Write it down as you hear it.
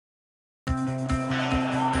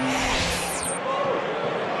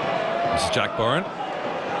Jack Byrne.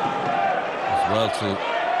 As well to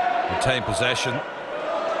retain possession.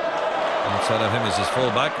 Outside of him is his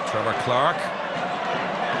fullback, Trevor Clark.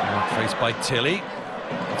 Faced by Tilley.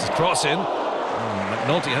 It's his cross in.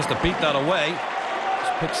 McNulty has to beat that away.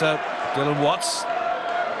 Just picks out Dylan Watts.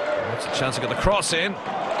 What's a chance to get the cross in.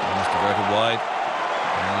 And it's diverted wide.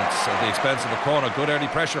 And it's at the expense of the corner. Good early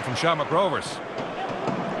pressure from Shamrock Rovers.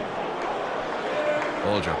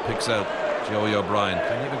 Bolger picks out Joey O'Brien.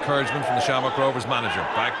 Plenty of encouragement from the Shamrock Rovers manager.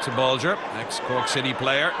 Back to Bolger, ex-Cork City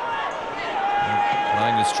player.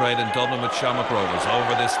 Playing his trade in Dublin with Shamrock Rovers.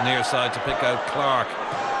 Over this near side to pick out Clark.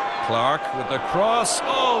 Clark with the cross.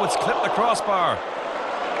 Oh, it's clipped the crossbar.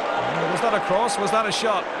 Was that a cross? Was that a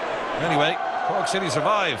shot? Anyway, Cork City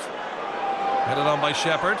survive. Headed on by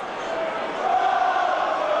Shepherd.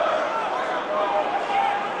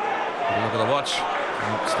 Look at the watch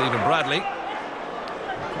from Stephen Bradley.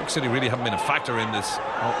 Cork City really haven't been a factor in this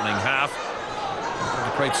opening half.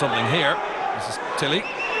 Trying to create something here. This is Tilley.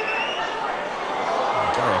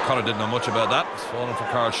 Darragh O'Connor didn't know much about that. It's fallen for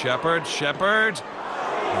Carl Shepherd. Shepherd.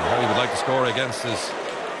 Harry would like to score against his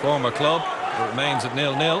former club. It remains at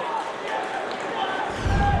 0-0.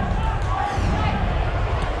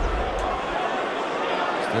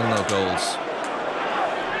 Still no goals.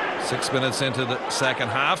 6 minutes into the second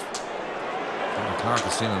half. Clark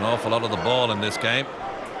has seen an awful lot of the ball in this game.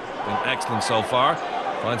 Been excellent so far.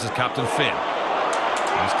 Finds his captain Finn.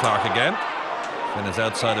 There's Clark again. Finn is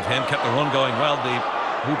outside of him. Kept the run going well. The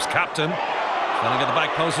Hoops captain. Standing at the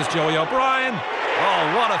back post is Joey O'Brien. Oh,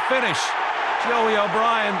 what a finish. Joey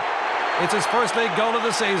O'Brien. It's his first league goal of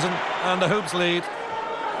the season, and the Hoops lead.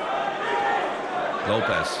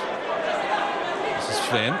 Lopez. This is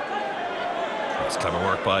Finn. That's clever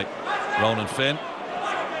work by Ronan Finn. Oh,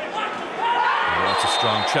 that's a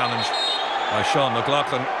strong challenge by Sean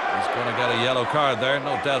McLaughlin. He's going to get a yellow card there,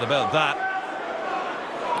 no doubt about that.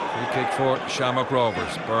 Free kick for Shamrock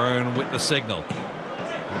Rovers. Byrne with the signal.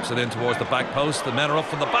 Hoops it in towards the back post. The men are up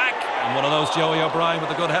from the back. And one of those, Joey O'Brien with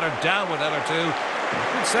a good header, downward header too.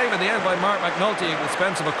 Good save in the end by Mark McNulty at the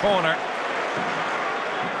expense of a corner.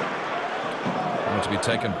 Going to be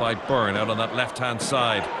taken by Byrne out on that left-hand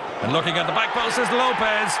side. And looking at the back post is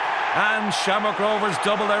Lopez. And Shamrock Rovers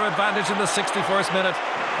double their advantage in the 61st minute.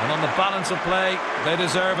 And on the balance of play, they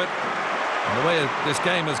deserve it. And the way this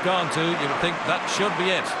game has gone to, you would think that should be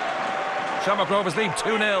it. Shamrock Rovers lead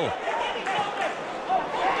 2-0.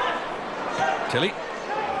 Tilley.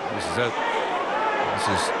 This is out. This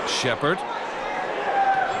is Shepherd.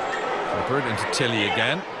 Shepherd into Tilley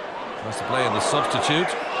again. Tries to play in the substitute.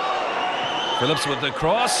 Phillips with the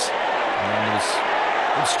cross. And it was a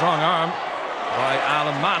good strong arm by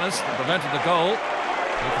Alan Manus that prevented the goal.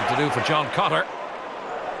 Nothing to do for John Cotter.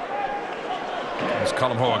 There's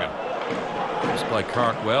Colm Horgan. Just by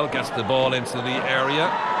Cartwell. Gets the ball into the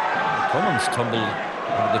area. Cummins tumbled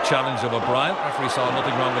under the challenge of O'Brien. Referee saw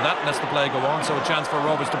nothing wrong with that. Lets the play go on, so a chance for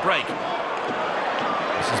Rovers to break.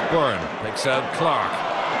 This is Byrne. Picks out Clark.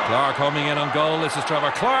 Clark homing in on goal. This is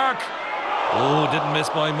Trevor Clark. Oh, didn't miss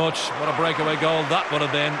by much. What a breakaway goal that would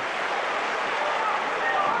have been.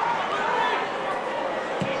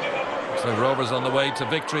 So Rovers on the way to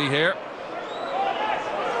victory here.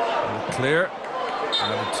 Clear.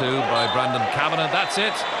 Another two by Brandon Kavanagh. That's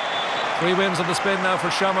it. 3 wins on the spin now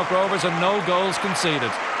for Shamrock Rovers and no goals conceded.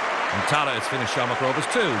 And Tala has finished Shamrock Rovers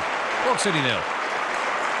 2, Cork City 0.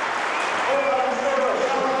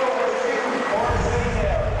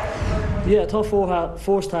 Yeah, I thought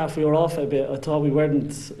first half we were off a bit. I thought we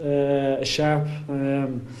weren't as sharp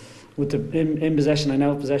with the in possession and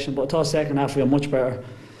out of possession, but I thought second half we were much better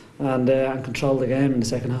and controlled the game in the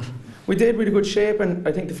second half. We did with a good shape, and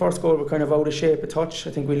I think the first goal we kind of out of shape a touch.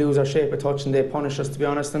 I think we lose our shape a touch and they punish us, to be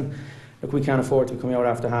honest. And look, we can't afford to come out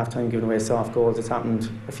after half time giving away soft goals. It's happened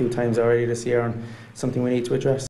a few times already this year and something we need to address.